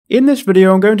In this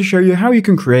video, I'm going to show you how you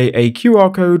can create a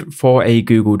QR code for a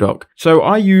Google Doc. So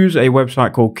I use a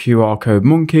website called QR Code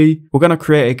Monkey. We're going to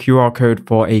create a QR code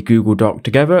for a Google Doc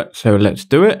together. So let's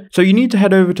do it. So you need to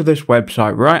head over to this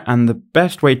website, right? And the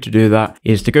best way to do that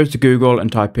is to go to Google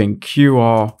and type in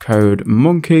QR Code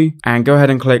Monkey and go ahead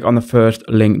and click on the first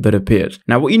link that appears.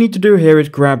 Now, what you need to do here is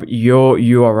grab your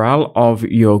URL of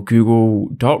your Google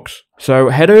Docs. So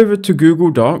head over to Google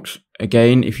Docs.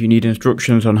 Again, if you need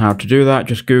instructions on how to do that,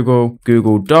 just Google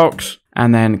Docs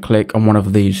and then click on one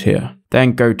of these here.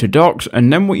 Then go to Docs,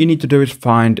 and then what you need to do is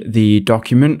find the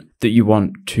document that you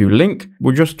want to link.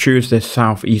 We'll just choose this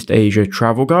Southeast Asia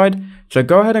travel guide. So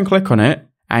go ahead and click on it,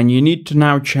 and you need to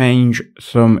now change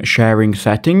some sharing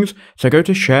settings. So go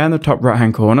to Share in the top right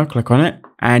hand corner, click on it,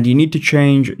 and you need to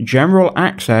change General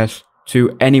Access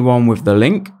to anyone with the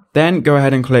link. Then go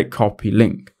ahead and click Copy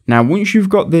Link. Now, once you've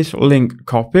got this link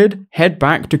copied, head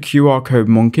back to QR Code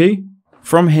Monkey.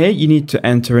 From here, you need to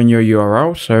enter in your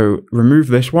URL. So remove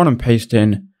this one and paste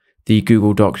in the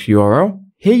Google Docs URL.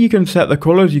 Here you can set the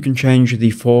colors. You can change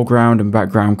the foreground and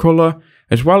background color,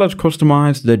 as well as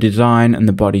customize the design and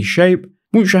the body shape.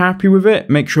 Once you're happy with it,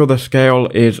 make sure the scale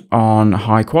is on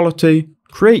high quality.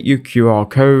 Create your QR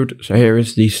code. So here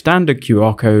is the standard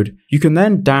QR code. You can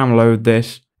then download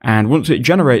this. And once it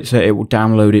generates it, it will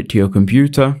download it to your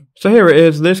computer. So here it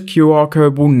is. This QR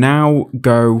code will now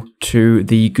go to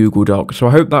the Google Doc. So I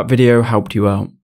hope that video helped you out.